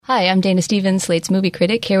Hi, I'm Dana Stevens, Slate's movie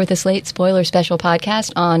critic, here with a Slate spoiler special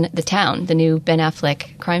podcast on The Town, the new Ben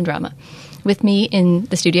Affleck crime drama. With me in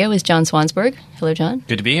the studio is John Swansburg. Hello, John.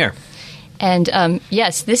 Good to be here. And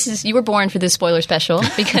yes, you were born for this spoiler special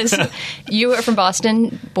because you are from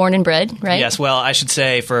Boston, born and bred, right? Yes, well, I should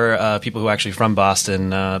say for people who are actually from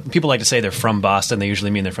Boston, people like to say they're from Boston. They usually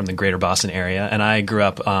mean they're from the greater Boston area. And I grew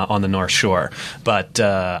up on the North Shore. But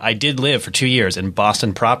I did live for 2 years in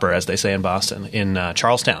Boston proper, as they say in Boston, in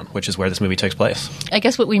Charlestown, which is where this movie takes place. I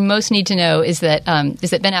guess what we most need to know is that Ben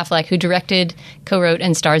Affleck, who directed, co-wrote,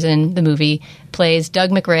 and stars in the movie, plays Doug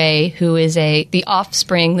McRae, who is the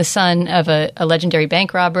offspring, the son of a legendary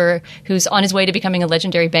bank robber who's on his way to becoming a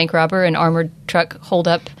legendary bank robber, an armored truck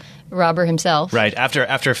hold-up robber himself. Right,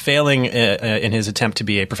 after failing in his attempt to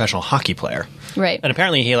be a professional hockey player. Right. And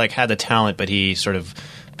apparently he had the talent, but he sort of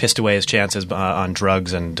pissed away his chances on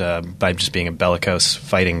drugs and by just being a bellicose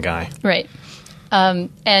fighting guy. Right.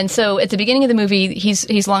 And so at the beginning of the movie,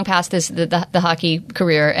 he's long past the hockey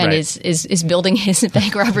career and right. is building his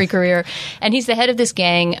bank robbery career. And he's the head of this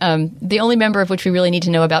gang, the only member of which we really need to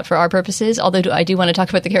know about for our purposes, although I do want to talk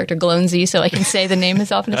about the character Glownsy, so I can say the name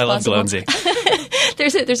as often as possible. I love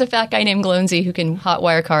Glownsy. There's a fat guy named Glownsy who can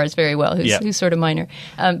hotwire cars very well, who's sort of minor.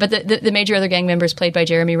 But the major other gang member is played by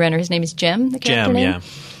Jeremy Renner. His name is Jem, the character name.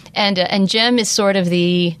 Yeah. And Jem is sort of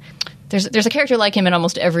the... There's a character like him in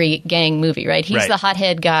almost every gang movie, right? He's the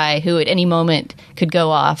hothead guy who at any moment could go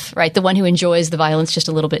off, right? The one who enjoys the violence just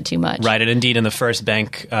a little bit too much. Right, and indeed in the first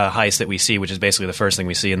bank heist that we see, which is basically the first thing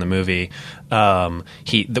we see in the movie,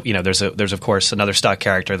 there's of course another stock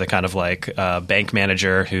character, the kind of bank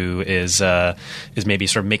manager who is maybe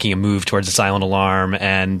sort of making a move towards the silent alarm,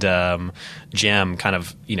 and Jem kind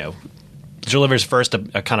of, delivers first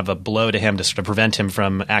a kind of a blow to him to sort of prevent him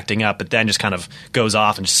from acting up, but then just kind of goes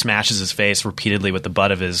off and just smashes his face repeatedly with the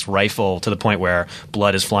butt of his rifle to the point where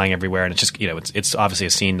blood is flying everywhere. And it's just, it's obviously a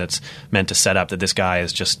scene that's meant to set up that this guy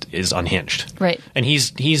is unhinged. Right. And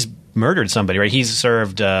he's murdered somebody, right? He's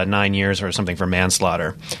served 9 years or something for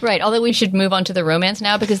manslaughter. Right, although we should move on to the romance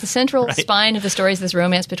now, because the central spine of the story is this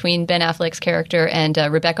romance between Ben Affleck's character and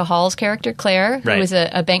Rebecca Hall's character, Claire, who is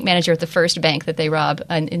a bank manager at the first bank that they rob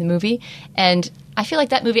in the movie. And I feel like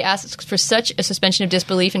that movie asks for such a suspension of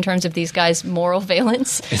disbelief in terms of these guys' moral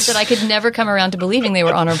valence that I could never come around to believing they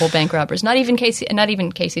were honorable bank robbers. Not even Ben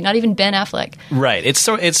Affleck. Right. It's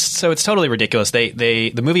totally ridiculous.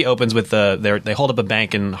 The movie opens with they hold up a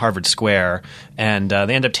bank in Harvard Square, and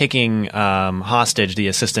they end up taking hostage the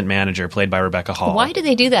assistant manager, played by Rebecca Hall. Why do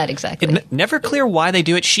they do that exactly? It's never clear why they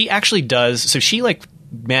do it. She actually does. So she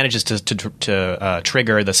manages to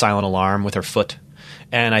trigger the silent alarm with her foot.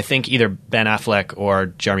 And I think either Ben Affleck or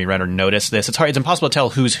Jeremy Renner noticed this. It's impossible to tell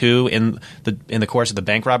who's who in the course of the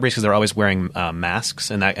bank robberies because they're always wearing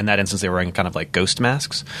masks. In that instance, they were wearing kind of like ghost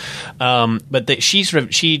masks. But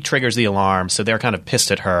she triggers the alarm, so they're kind of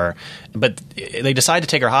pissed at her. But they decide to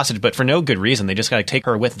take her hostage, but for no good reason. They just got to take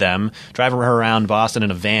her with them, drive her around Boston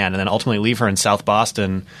in a van, and then ultimately leave her in South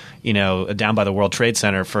Boston, down by the World Trade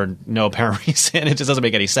Center for no apparent reason. It just doesn't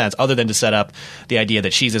make any sense, other than to set up the idea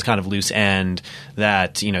that she's this kind of loose end. That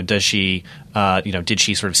does she, did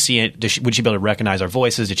she sort of see it? Would she be able to recognize our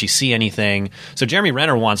voices? Did she see anything? So Jeremy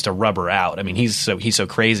Renner wants to rub her out. I mean, he's so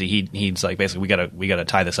crazy. He's like, basically, we gotta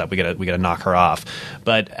tie this up. We gotta knock her off.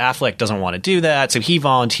 But Affleck doesn't want to do that, so he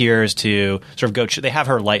volunteers to sort of go. They have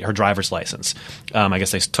her driver's license. I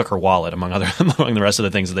guess they took her wallet among the rest of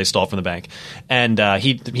the things that they stole from the bank. And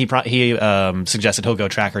he suggested he'll go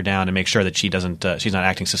track her down and make sure that she's not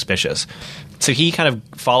acting suspicious. So he kind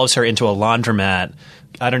of follows her into a laundromat.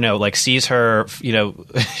 I don't know, sees her,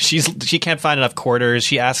 she can't find enough quarters.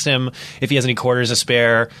 She asks him if he has any quarters to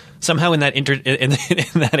spare. Somehow in that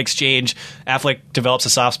exchange, Affleck develops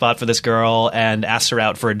a soft spot for this girl and asks her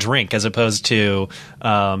out for a drink, as opposed to,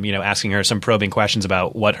 asking her some probing questions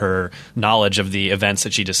about what her knowledge of the events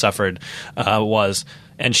that she just suffered was.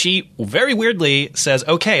 And she very weirdly says,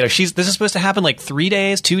 okay, this is supposed to happen 2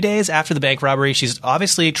 days after the bank robbery. She's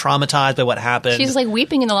obviously traumatized by what happened. She's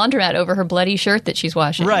weeping in the laundromat over her bloody shirt that she's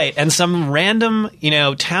washing. Right. And some random,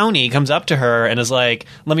 townie comes up to her and is like,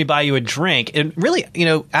 let me buy you a drink. And really,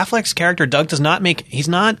 Affleck's character, Doug, he's not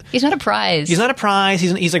a prize. He's not a prize.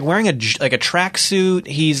 He's wearing a tracksuit.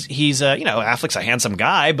 He's Affleck's a handsome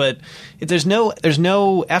guy, but there's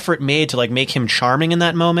no effort made to make him charming in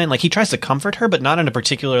that moment. He tries to comfort her, but not in a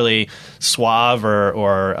particularly suave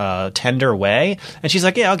or tender way. And she's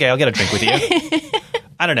like, yeah, okay, I'll get a drink with you.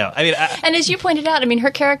 I don't know. I mean, and as you pointed out,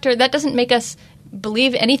 her character, that doesn't make us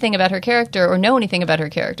believe anything about her character or know anything about her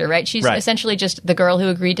character, right? She's essentially just the girl who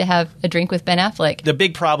agreed to have a drink with Ben Affleck. The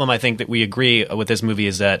big problem, I think, that we agree with this movie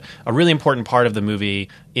is that a really important part of the movie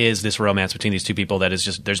is this romance between these two people that is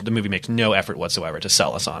just the movie makes no effort whatsoever to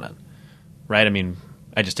sell us on it, right? I mean,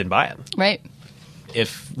 I just didn't buy it. Right.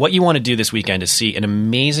 If what you want to do this weekend is see an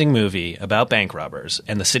amazing movie about bank robbers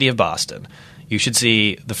and the city of Boston, you should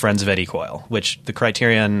see The Friends of Eddie Coyle, which the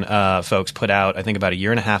Criterion folks put out, I think, about a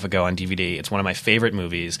year and a half ago on DVD. It's one of my favorite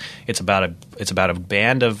movies. It's about a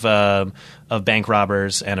band of bank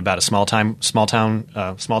robbers and about a small time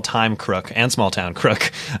crook and small town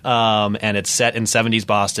crook, and it's set in 70s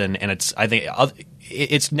Boston, and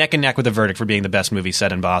it's neck and neck with The Verdict for being the best movie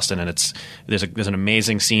set in Boston, and there's an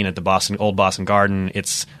amazing scene at the old Boston Garden.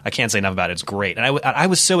 I can't say enough about it. It's great, and I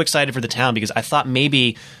was so excited for the town because I thought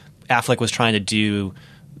maybe Affleck was trying to do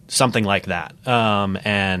something like that,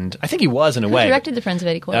 and I think he was in a way. Who directed The Friends of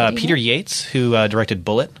Eddie Coyle? Peter Yates, who directed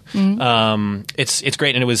Bullet. Mm-hmm. It's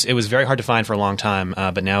great, and it was very hard to find for a long time,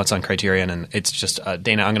 but now it's on Criterion, and it's just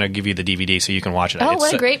Dana, I'm going to give you the DVD so you can watch it. Oh,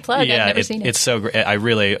 what a great plug! Yeah, I've never seen it. It's so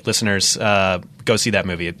great. Listeners, go see that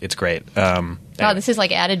movie. It's great. Wow, this is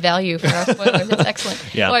like added value for our spoilers. That's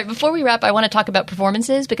excellent. Yeah. All right, before we wrap, I want to talk about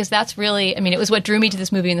performances because that's really, it was what drew me to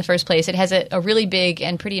this movie in the first place. It has a really big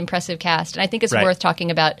and pretty impressive cast, and I think it's worth talking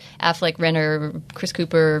about Affleck, Renner, Chris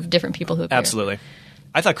Cooper, different people who appear. Absolutely.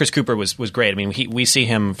 I thought Chris Cooper was great. I mean, we see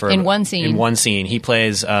him in one scene. In one scene, he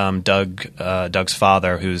plays Doug's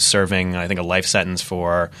father, who's serving, I think, a life sentence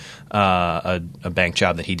for a bank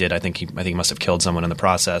job that he did. I think he must have killed someone in the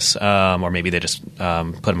process, or maybe they just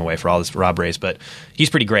put him away for all his robberies. But he's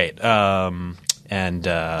pretty great, and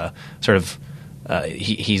sort of.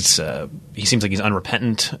 He seems like he's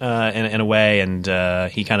unrepentant in a way,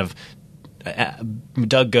 and he kind of.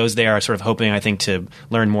 Doug goes there sort of hoping, I think, to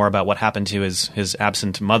learn more about what happened to his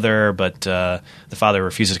absent mother, but the father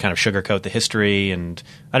refuses to kind of sugarcoat the history, and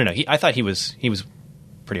I don't know. I thought he was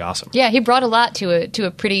pretty awesome. Yeah, he brought a lot to a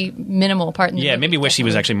pretty minimal part in the movie. Maybe wish he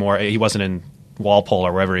was actually more. He wasn't in Walpole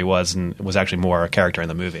or wherever he was, and was actually more a character in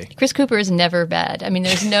the movie. Chris Cooper is never bad. I mean,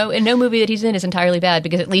 there's no movie that he's in is entirely bad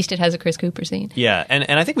because at least it has a Chris Cooper scene. Yeah,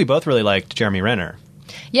 and I think we both really liked Jeremy Renner.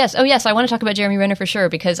 Yes. Oh, yes. I want to talk about Jeremy Renner for sure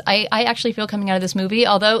because I actually feel coming out of this movie,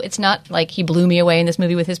 although it's not like he blew me away in this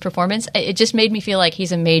movie with his performance, it just made me feel like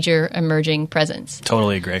he's a major emerging presence.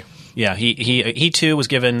 Totally agree. Yeah, he too was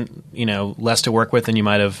given less to work with than you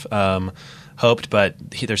might have hoped, but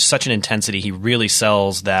there's such an intensity. He really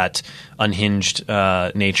sells that unhinged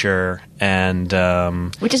nature, and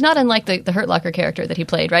which is not unlike the Hurt Locker character that he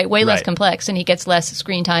played, right? Way less complex, and he gets less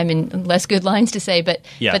screen time and less good lines to say. But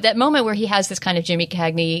that moment where he has this kind of Jimmy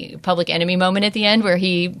Cagney Public Enemy moment at the end, where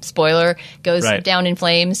he, spoiler, goes down in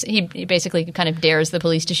flames. He basically kind of dares the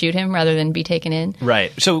police to shoot him rather than be taken in.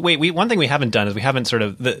 Right. So wait, one thing we haven't done is we haven't sort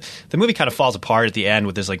of the movie kind of falls apart at the end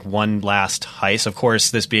with this like one last heist. Of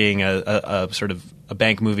course, this being a sort of a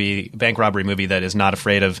bank robbery movie that is not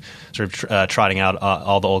afraid of sort of trotting out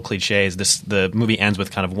all the old cliches. The movie ends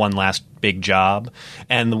with kind of one last big job,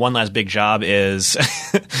 and the one last big job is,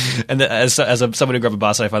 and as someone who grew up in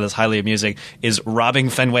Boston, I find this highly amusing, is robbing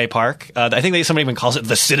Fenway Park. I think somebody even calls it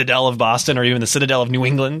the Citadel of Boston, or even the Citadel of New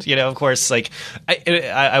England. Of course, like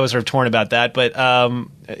I was sort of torn about that, but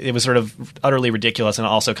it was sort of utterly ridiculous and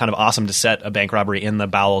also kind of awesome to set a bank robbery in the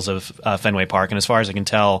bowels of Fenway Park. And as far as I can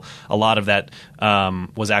tell, a lot of that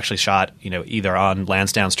was actually shot, either on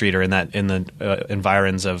Lansdowne Street or in the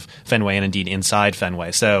environs of Fenway, and indeed inside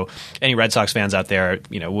Fenway. So any Red Sox fans out there,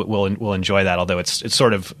 will enjoy that. Although it's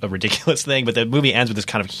sort of a ridiculous thing, but the movie ends with this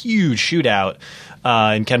kind of huge shootout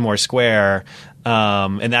in Kenmore Square.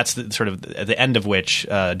 And that's sort of the end of which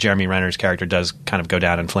Jeremy Renner's character does kind of go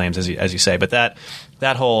down in flames, as you say. But that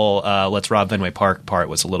whole let's rob Fenway Park part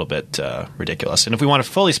was a little bit ridiculous. And if we want to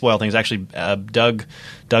fully spoil things, actually,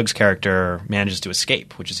 Doug's character manages to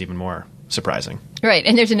escape, which is even more surprising. Right,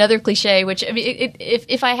 and there's another cliche, which, I mean,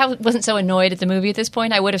 if I wasn't so annoyed at the movie at this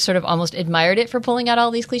point, I would have sort of almost admired it for pulling out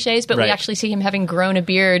all these cliches, but we actually see him having grown a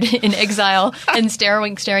beard in exile and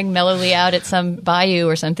staring mellowly out at some bayou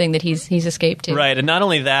or something that he's escaped to. Right, and not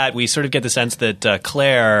only that, we sort of get the sense that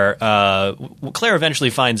Claire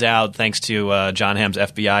eventually finds out, thanks to John Hamm's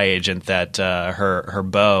FBI agent, that her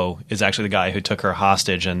beau is actually the guy who took her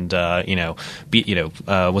hostage and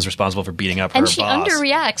was responsible for beating up her boss. And she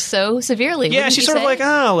underreacts so severely. Yeah, she's sort of like,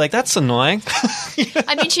 oh, like that's annoying.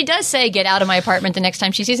 I mean, she does say, get out of my apartment the next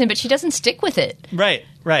time she sees him, but she doesn't stick with it. Right.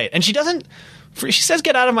 And she doesn't, she says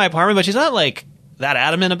get out of my apartment, but she's not like that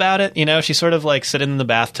adamant about it. She's sort of like sitting in the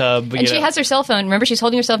bathtub. And she has her cell phone. Remember, she's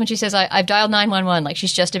holding her cell phone. She says, I've dialed 911. Like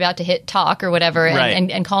she's just about to hit talk or whatever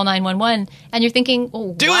and call 911. And you're thinking,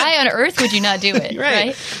 why on earth would you not do it?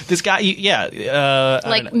 right. This guy,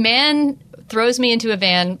 man throws me into a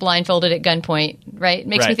van blindfolded at gunpoint, right?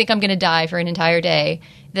 Makes me think I'm going to die for an entire day.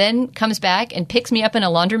 Then comes back and picks me up in a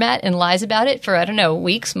laundromat and lies about it for, I don't know,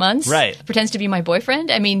 weeks, months. Right. Pretends to be my boyfriend.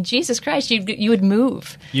 I mean, Jesus Christ, you would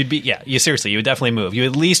move. You seriously, you would definitely move. You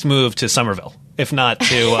would at least move to Somerville, if not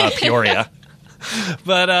to Peoria.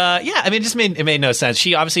 But it made no sense.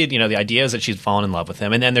 She obviously, the idea is that she's fallen in love with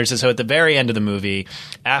him, and then there's so at the very end of the movie,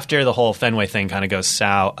 after the whole Fenway thing kind of goes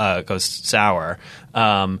sour,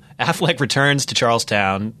 Affleck returns to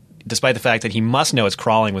Charlestown, despite the fact that he must know it's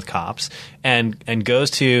crawling with cops, and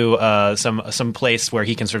goes to some place where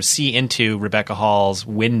he can sort of see into Rebecca Hall's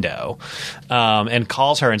window, and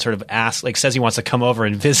calls her and sort of says he wants to come over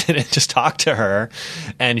and visit and just talk to her,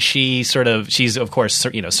 and she's of course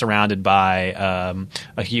surrounded by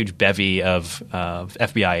a huge bevy of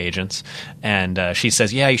FBI agents, and she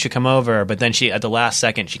says, yeah, you should come over, but then she at the last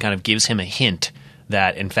second she kind of gives him a hint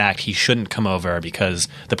that in fact he shouldn't come over because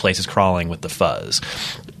the place is crawling with the fuzz.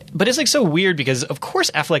 But it's so weird because, of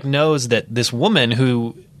course, Affleck knows that this woman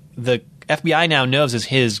who the FBI now knows is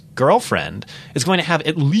his girlfriend is going to have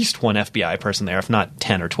at least one FBI person there, if not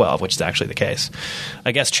 10 or 12, which is actually the case.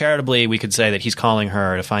 I guess charitably we could say that he's calling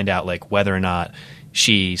her to find out whether or not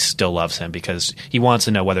she still loves him because he wants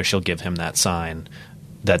to know whether she'll give him that sign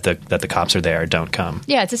that the cops are there, don't come.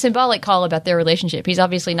 Yeah, it's a symbolic call about their relationship. He's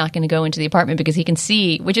obviously not going to go into the apartment because he can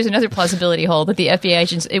see, which is another plausibility hole, that the FBI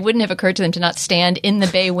agents, it wouldn't have occurred to them to not stand in the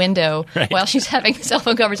bay window while she's having a cell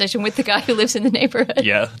phone conversation with the guy who lives in the neighborhood.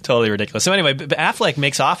 Yeah, totally ridiculous. So anyway, Affleck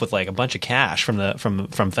makes off with a bunch of cash from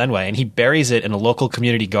Fenway, and he buries it in a local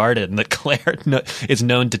community garden that Claire is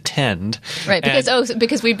known to tend. Right,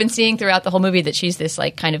 because we've been seeing throughout the whole movie that she's this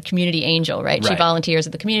kind of community angel, right? She volunteers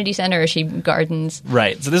at the community center, or she gardens.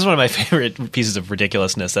 Right. So this is one of my favorite pieces of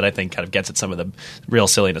ridiculousness that I think kind of gets at some of the real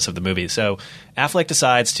silliness of the movie. So Affleck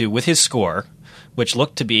decides to, with his score, which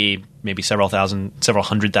looked to be maybe several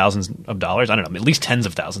hundred thousands of dollars, I don't know, at least tens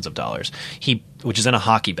of thousands of dollars, which is in a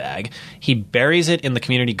hockey bag, he buries it in the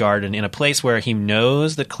community garden in a place where he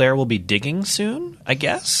knows that Claire will be digging soon, I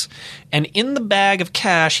guess. And in the bag of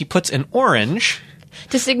cash, he puts an orange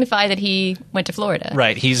to signify that he went to Florida.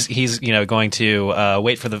 Right. He's going to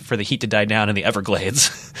wait for the heat to die down in the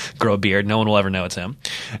Everglades, grow a beard. No one will ever know it's him.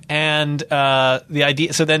 And the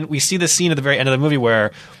idea. So then we see this scene at the very end of the movie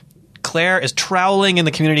where Claire is troweling in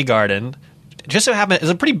the community garden. Just so happens, it's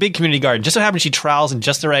a pretty big community garden. Just so happens she trowels in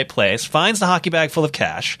just the right place, finds the hockey bag full of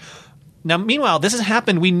cash. Now, meanwhile, this has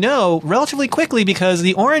happened, we know, relatively quickly because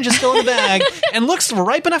the orange is still in the bag and looks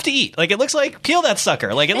ripe enough to eat. It looks like, peel that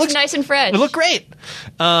sucker. It looks nice and fresh. It looked great.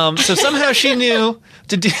 So somehow she knew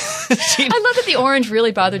to do... I love that the orange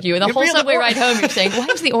really bothered you. And the whole subway ride home, you're saying, why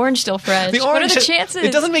is the orange still fresh? What are the chances?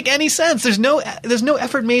 It doesn't make any sense. There's no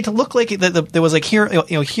effort made to look like there was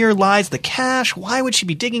here lies the cash. Why would she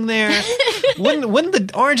be digging there? wouldn't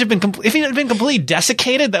the orange have been... if it had been completely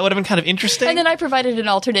desiccated, that would have been kind of interesting. And then I provided an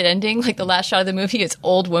alternate ending, the last shot of the movie, it's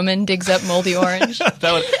old woman digs up moldy orange.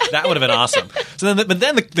 that would have been awesome. So then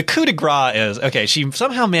the coup de grace is, okay, she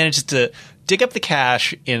somehow manages to dig up the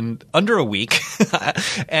cash in under a week,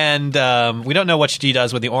 and we don't know what she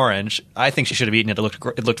does with the orange. I think she should have eaten it.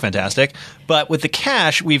 It looked fantastic. But with the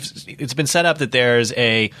cash, it's been set up that there's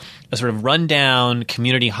a sort of rundown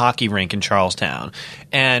community hockey rink in Charlestown,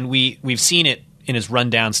 and we've seen it in his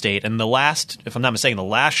rundown state. And if I'm not mistaken, the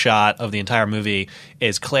last shot of the entire movie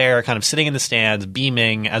is Claire kind of sitting in the stands,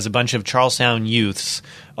 beaming, as a bunch of Charlestown youths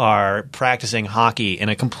are practicing hockey in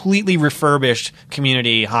a completely refurbished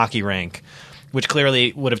community hockey rink, which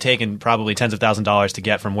clearly would have taken probably tens of thousands of dollars to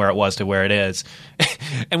get from where it was to where it is.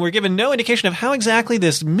 And we're given no indication of how exactly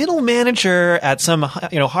this middle manager at some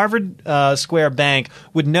Harvard Square bank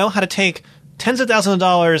would know how to take tens of thousands of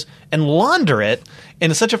dollars and launder it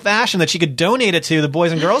in such a fashion that she could donate it to the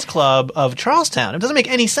Boys and Girls Club of Charlestown. It doesn't make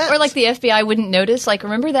any sense. Or the FBI wouldn't notice.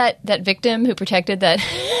 Remember that victim who protected that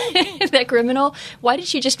that criminal? Why did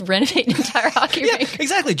she just renovate an entire hockey rink?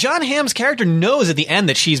 Exactly. John Hamm's character knows at the end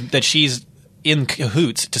that she's in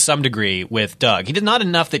cahoots to some degree with Doug. He did not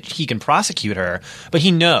enough that he can prosecute her, but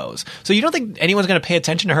he knows. So you don't think anyone's going to pay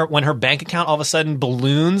attention to her when her bank account all of a sudden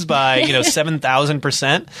balloons by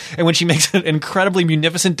 7,000%, and when she makes an incredibly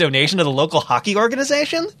munificent donation to the local hockey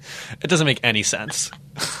organization? It doesn't make any sense.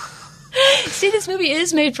 See, this movie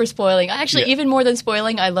is made for spoiling. Actually, even more than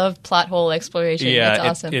spoiling, I love plot hole exploration. Yeah, it's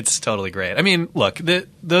awesome. It's totally great. I mean, look,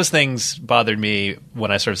 those things bothered me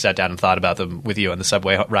when I sort of sat down and thought about them with you on the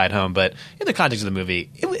subway ride home. But in the context of the movie,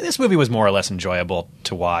 this movie was more or less enjoyable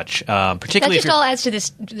to watch. Particularly, that just all adds to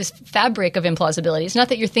this fabric of implausibility. It's not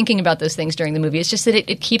that you're thinking about those things during the movie. It's just that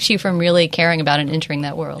it keeps you from really caring about and entering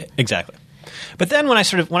that world. Exactly. But then when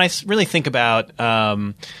I really think about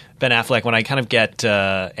Ben Affleck, when I kind of get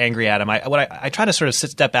angry at him, I try to sort of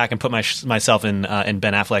step back and put myself in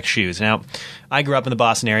Ben Affleck's shoes. Now, I grew up in the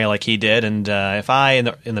Boston area like he did, and if I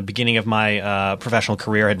in the beginning of my professional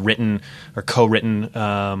career had written or co-written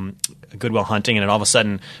Good Will Hunting, and had all of a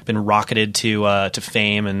sudden been rocketed to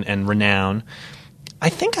fame and renown, I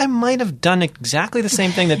think I might have done exactly the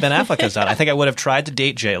same thing that Ben Affleck has done. I think I would have tried to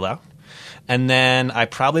date J-Lo, and then I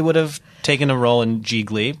probably would have taken a role in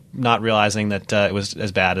Glee, not realizing that it was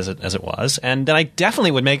as bad as it was. And then I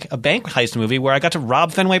definitely would make a bank heist movie where I got to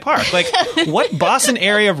rob Fenway Park. Like, what Boston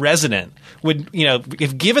area resident would,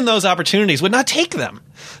 if given those opportunities, would not take them?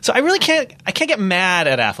 So I can't get mad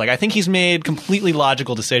at Affleck. I think he's made completely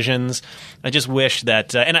logical decisions. I just wish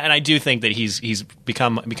that, and I do think that he's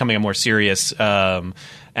becoming a more serious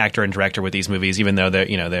actor and director with these movies, even though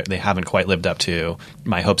they haven't quite lived up to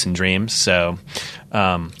my hopes and dreams. So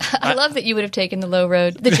I love that you would have taken the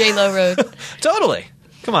J-Lo road. Totally.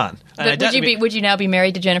 Come on. Would you now be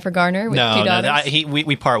married to Jennifer Garner with two daughters? No,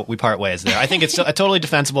 we part ways there. I think it's totally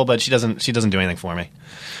defensible, but she doesn't do anything for me.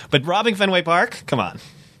 But robbing Fenway Park, come on,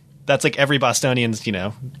 that's like every Bostonian's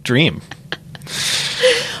dream.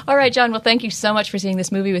 All right, John. Well, thank you so much for seeing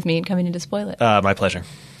this movie with me and coming in to spoil it. My pleasure.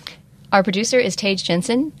 Our producer is Tage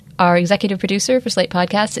Jensen. Our executive producer for Slate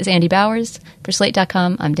Podcasts is Andy Bowers. For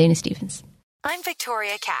Slate.com, I'm Dana Stevens. I'm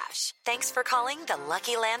Victoria Cash. Thanks for calling the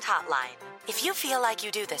Lucky Land Hotline. If you feel like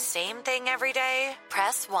you do the same thing every day,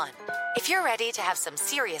 press 1. If you're ready to have some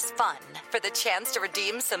serious fun for the chance to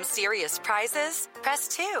redeem some serious prizes, press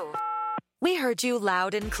 2. We heard you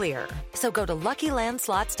loud and clear. So go to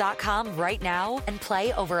LuckyLandSlots.com right now and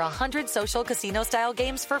play over 100 social casino-style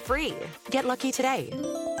games for free. Get lucky today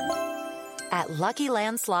at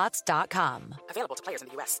LuckyLandSlots.com. Available to players in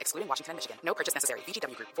the U.S., excluding Washington and Michigan. No purchase necessary.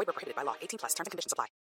 VGW Group. Void where prohibited by law. 18+. Terms and conditions apply.